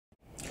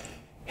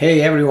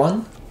Hey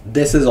everyone,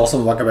 this is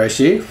Awesome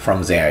Wakabayashi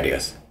from Zen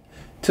Ideas.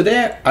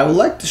 Today I would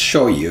like to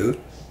show you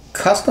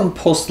custom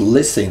post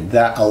listing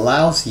that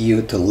allows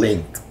you to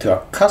link to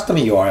a custom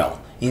URL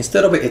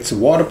instead of its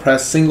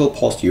WordPress single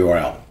post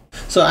URL.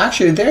 So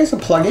actually there is a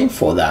plugin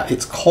for that.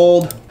 It's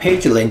called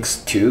Page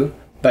Links 2,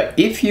 but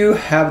if you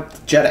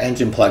have Jet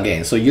Engine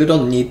plugin, so you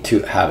don't need to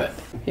have it.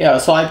 Yeah,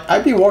 so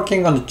I've been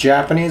working on the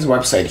Japanese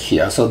website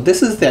here. So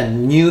this is the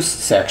news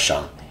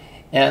section,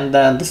 and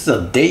then this is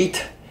a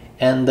date.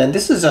 And then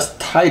this is just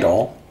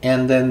title,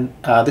 and then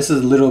this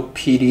is a little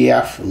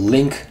PDF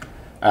link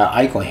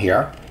icon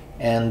here.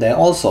 And then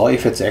also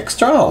if it's an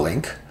external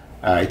link,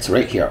 it's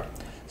right here.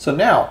 So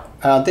now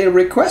they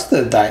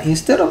requested that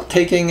instead of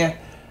taking a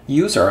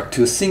user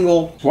to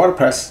single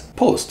WordPress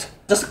post,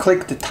 just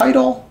click the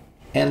title,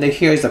 and then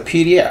here is a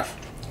PDF,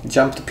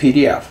 jump to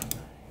PDF.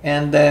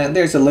 And then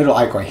there's a little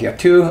icon here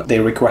too.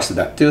 They requested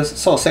that too.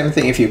 So same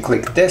thing, if you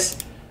click this,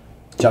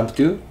 jump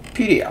to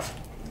PDF,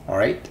 all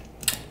right?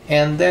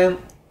 And then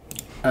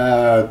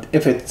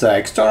if it's an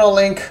external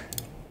link,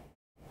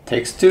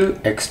 takes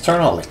to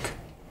external link.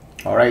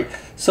 All right,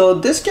 so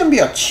this can be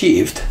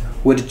achieved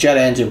with Jet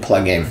Engine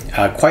plugin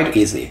quite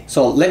easy.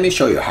 So let me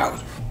show you how.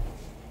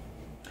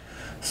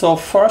 So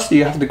first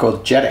you have to go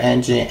to Jet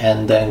Engine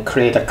and then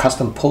create a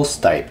custom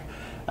post type.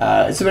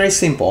 It's very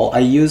simple. I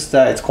use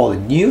it's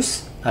called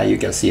news. You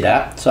can see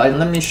that. So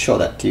let me show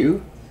that to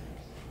you.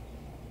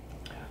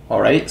 All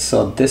right,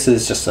 so this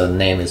is just the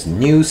name is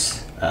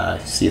news.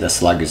 See the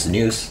slug is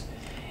news,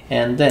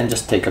 and then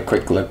just take a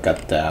quick look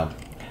at the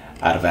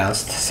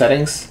advanced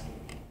settings.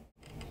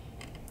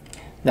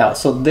 Now,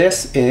 so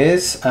this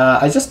is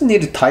I just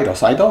need a title,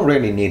 so I don't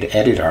really need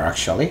editor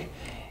actually.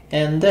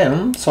 And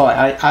then so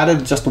I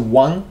added just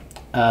one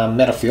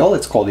meta field.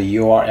 It's called the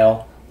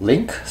URL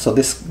link. So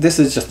this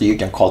is just, you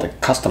can call it a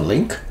custom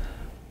link,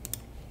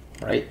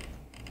 right?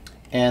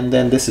 And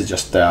then this is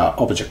just the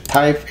object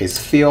type is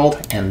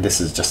field, and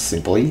this is just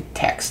simply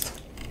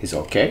text is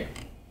okay.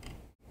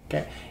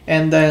 Okay,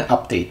 and then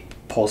update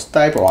post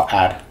type or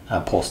add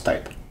a post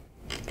type.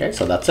 Okay,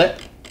 so that's it.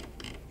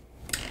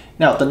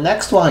 Now the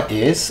next one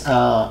is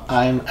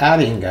I'm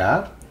adding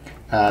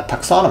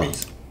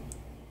taxonomies.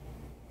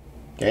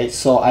 Okay,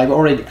 so I've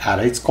already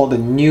added. It's called the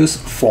news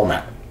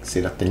format. See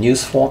that, the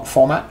news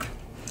format,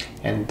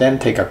 and then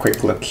take a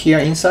quick look here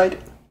inside.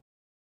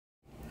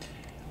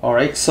 All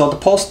right, so the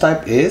post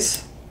type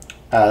is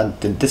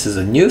this is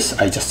a news.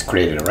 I just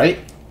created it, right?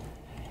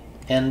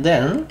 And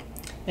then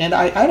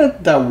I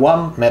added the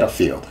one meta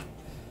field,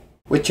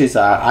 which is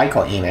an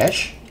icon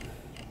image,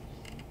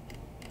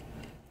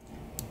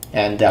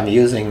 and I'm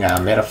using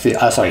meta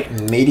field,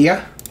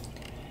 media,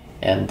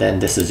 and then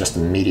this is just a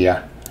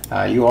media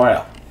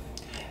URL.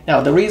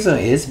 Now the reason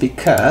is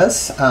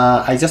because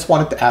I just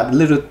wanted to add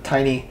little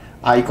tiny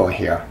icon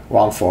here,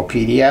 one for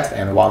PDF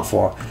and one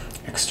for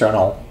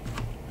external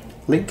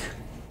link.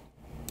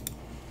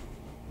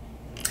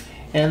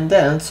 And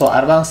then so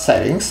advanced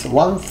settings,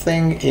 one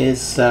thing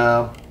is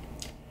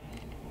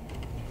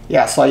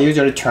yeah, so I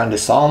usually turn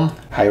this on.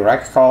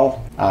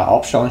 Hierarchical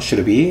option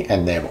should be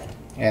enabled,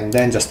 and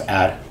then just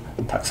add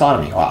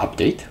taxonomy or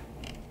update.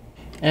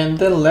 And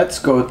then let's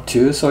go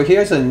to, so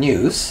here's a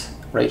news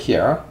right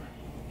here,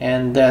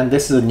 and then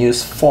this is a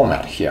news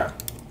format here.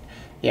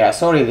 Yeah,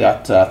 sorry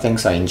that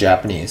things are in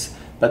Japanese,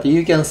 but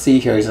you can see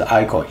here is an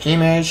icon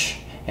image,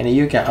 and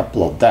you can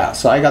upload that.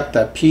 So I got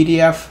the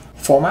PDF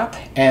format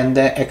and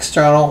the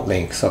external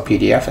link, so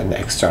PDF and the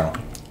external.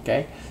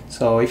 Okay,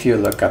 so if you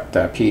look at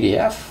the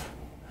PDF,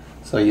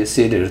 so you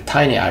see the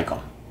tiny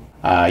icon.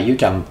 You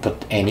can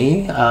put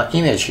any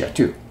image here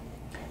too.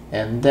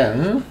 And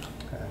then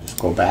just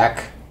go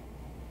back,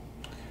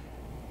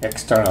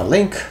 external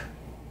link,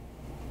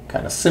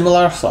 kind of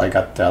similar. So I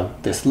got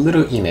this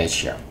little image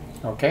here.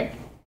 Okay.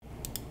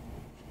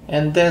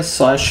 And then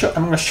so I'm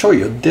going to show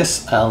you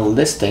this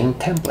listing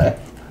template.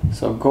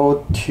 So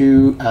go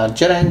to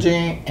Jet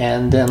Engine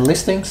and then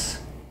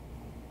listings,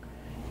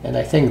 and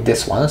I think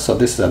this one. So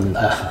this is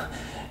a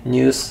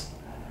news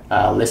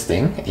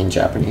listing in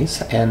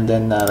Japanese, and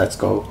then let's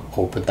go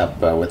open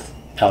up with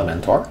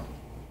Elementor.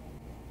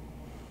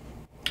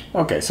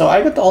 Okay, so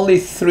I got only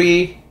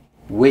 3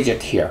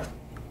 widgets here.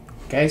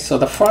 Okay, so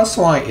the first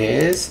one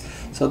is,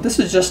 so this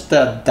is just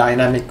the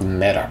dynamic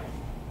meta.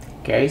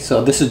 Okay,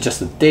 so this is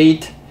just a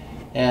date,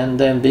 and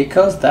then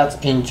because that's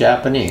in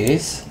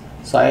Japanese,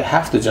 so I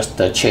have to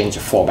just change the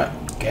format.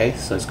 Okay,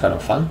 so it's kind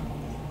of fun.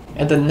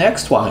 And the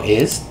next one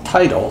is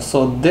title.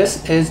 So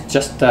this is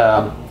just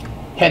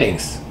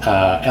headings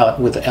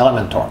with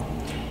Elementor,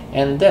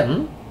 and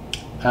then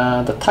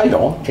the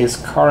title is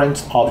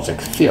current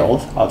object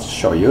field. I'll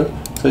show you.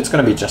 So it's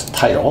going to be just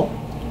title,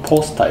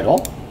 post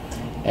title,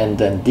 and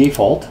then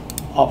default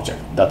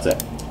object. That's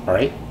it. All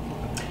right.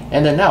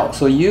 And then now,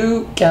 so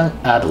you can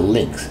add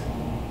links.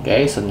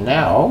 Okay, so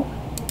now,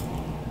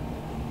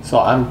 so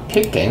I'm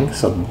picking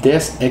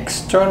this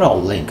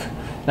external link.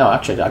 Now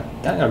actually I'm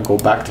gonna go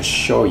back to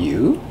show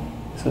you.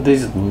 So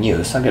this is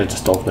news. I'm gonna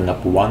just open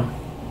up one.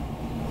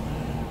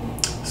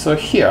 So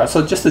here,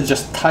 so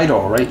just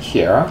title right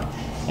here,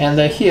 And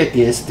then here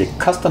is the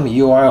custom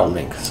URL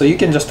link. So you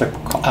can just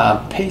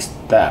paste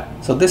that.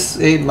 So this,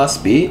 it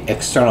must be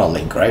external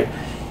link, right?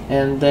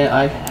 And then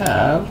I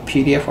have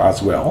PDF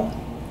as well.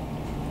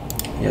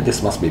 Yeah,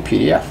 this must be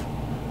PDF.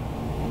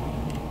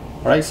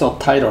 All right, so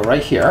title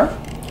right here,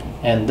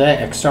 and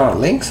then external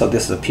link. So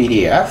this is a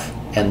PDF,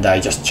 and I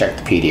just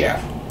checked PDF.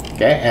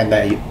 Okay, and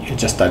then you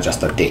just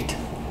adjust the date.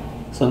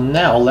 So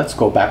now let's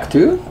go back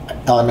to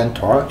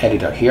Elementor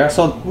editor here.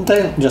 So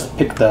then just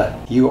pick the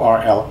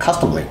URL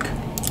custom link.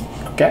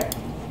 Okay.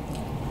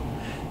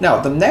 Now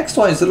the next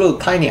one is a little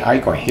tiny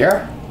icon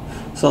here.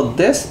 So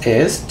this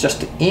is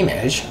just the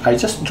image. I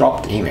just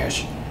dropped the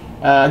image.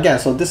 Again,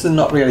 so this is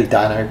not really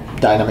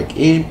dynamic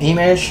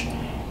image.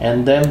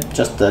 And then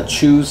just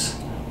choose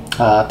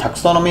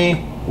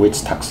taxonomy. Which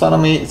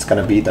taxonomy? It's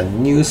gonna be the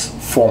news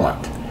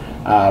format.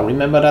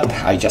 Remember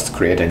that I just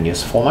created a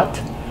news format.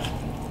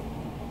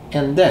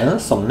 And then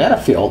so meta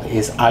field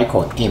is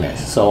icon image.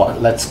 So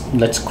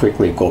let's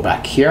quickly go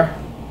back here.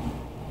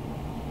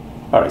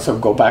 All right, so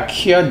go back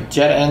here,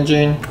 jet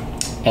engine,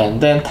 and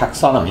then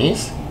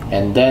taxonomies,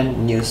 and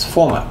then news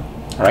format,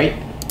 right?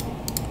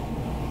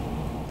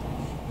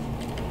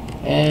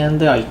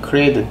 And I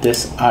created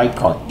this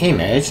icon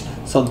image.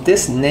 So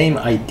this name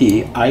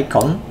ID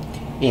icon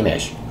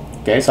image.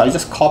 Okay, so I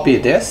just copy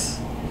this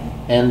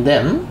and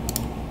then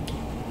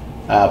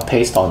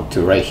paste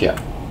onto right here.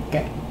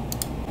 Okay,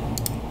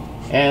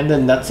 and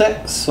then that's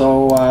it.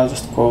 So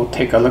just go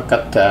take a look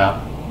at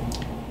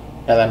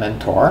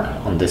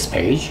Elementor on this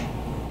page.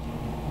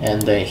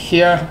 And then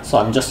here, so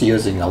I'm just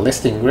using a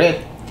listing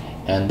grid,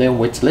 and then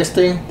which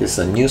listing? This is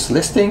a news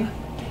listing,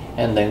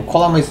 and then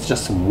column is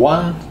just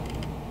one.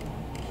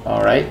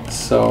 All right,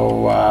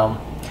 so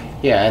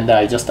yeah, and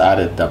I just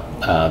added the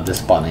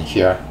this button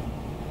here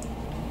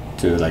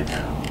to like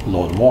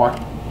load more.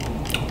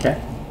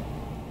 Okay,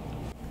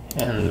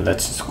 and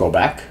let's just go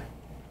back.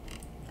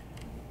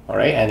 All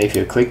right, and if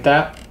you click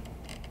that,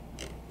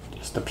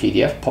 just the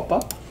PDF pop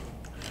up.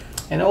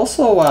 And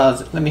also,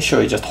 let me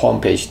show you just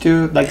homepage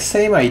too, like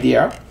same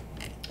idea.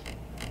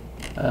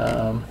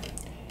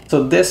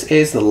 So this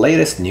is the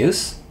latest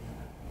news.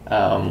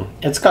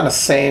 It's kind of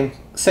same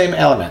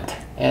element,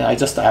 and I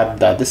just add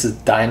that this is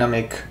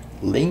dynamic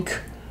link,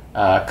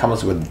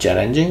 comes with jet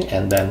engine,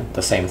 and then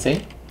the same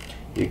thing.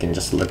 You can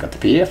just look at the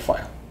PDF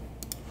file.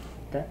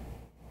 Okay.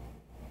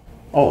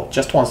 Oh,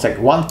 just one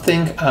second. One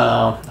thing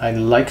I'd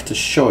like to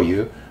show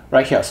you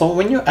right here. So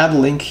when you add a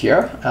link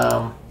here,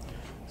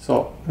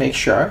 so make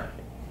sure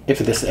if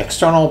this is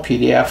external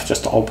PDF,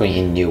 just open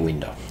in new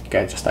window.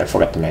 Okay, just I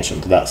forgot to mention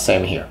that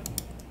same here.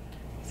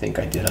 I think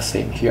I did the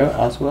same here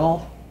as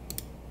well.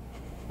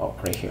 Oh,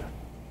 right here.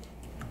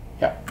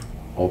 Yeah,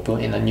 open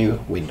in a new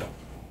window.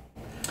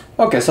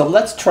 Okay, so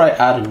let's try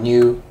add a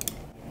new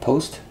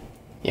post.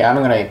 Yeah,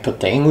 I'm gonna put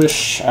the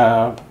English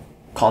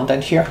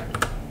content here.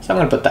 So I'm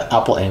gonna put the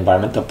Apple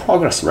Environmental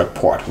Progress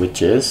Report,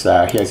 which is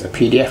here's a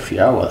PDF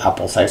here with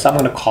Apple site. So I'm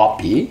gonna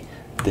copy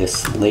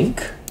this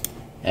link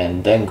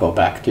and then go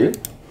back to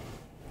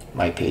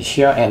my page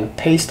here and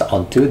paste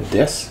onto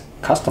this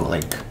custom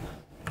link.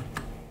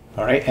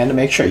 All right, and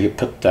make sure you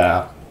put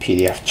the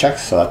PDF check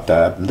so that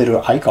the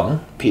little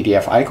icon,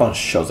 PDF icon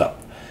shows up.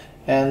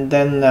 And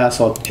then,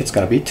 so it's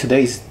gonna be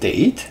today's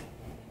date.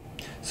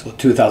 So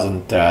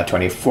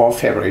 2024,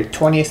 February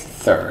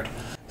 23rd.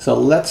 So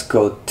let's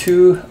go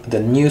to the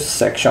news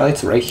section,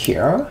 it's right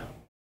here.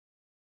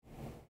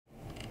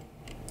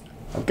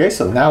 Okay,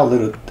 so now a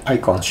little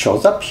icon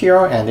shows up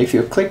here, and if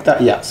you click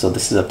that, yeah, so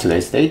this is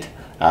today's date,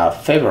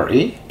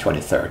 February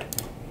 23rd.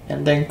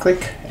 And then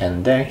click,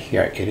 and then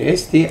here it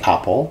is, the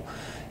Apple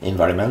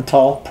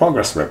Environmental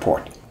Progress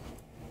Report.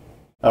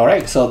 All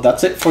right, so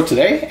that's it for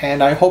today,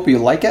 and I hope you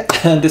like it.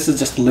 This is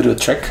just a little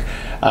trick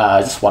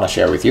I just want to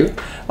share with you.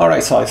 All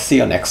right, so I'll see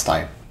you next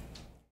time.